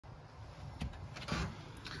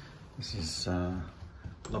This is a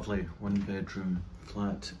lovely one-bedroom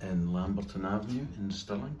flat in Lamberton Avenue in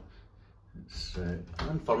Stirling. It's an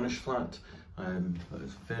unfurnished flat, but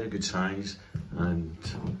it's very good size and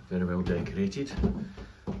very well decorated.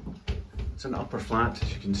 It's an upper flat,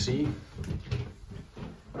 as you can see.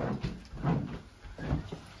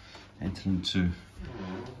 Enter into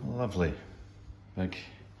a lovely big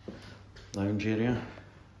lounge area.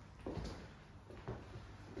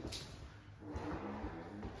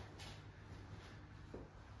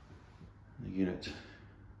 The unit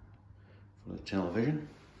for the television.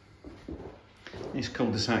 Nice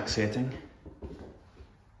cul-de-sac setting.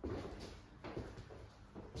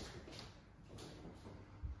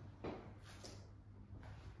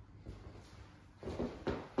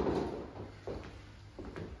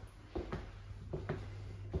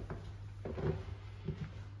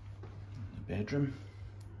 The bedroom.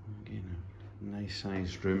 Again, a nice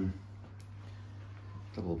sized room.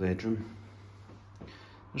 Double bedroom.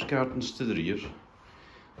 There's gardens to the rear,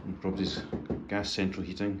 and property's gas central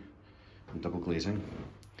heating and double glazing.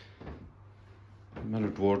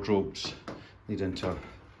 Mirrored wardrobes lead into a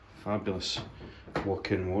fabulous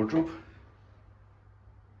walk-in wardrobe.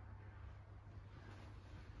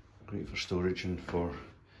 Great for storage and for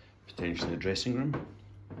potentially a dressing room.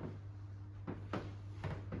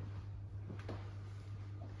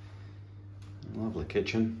 A lovely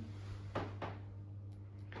kitchen.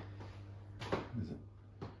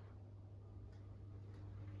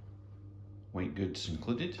 White goods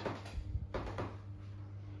included.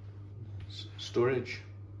 Storage.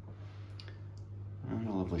 And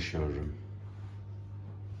a lovely shower room.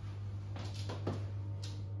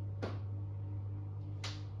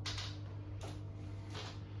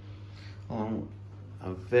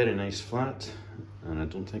 A very nice flat, and I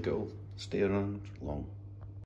don't think it'll stay around long.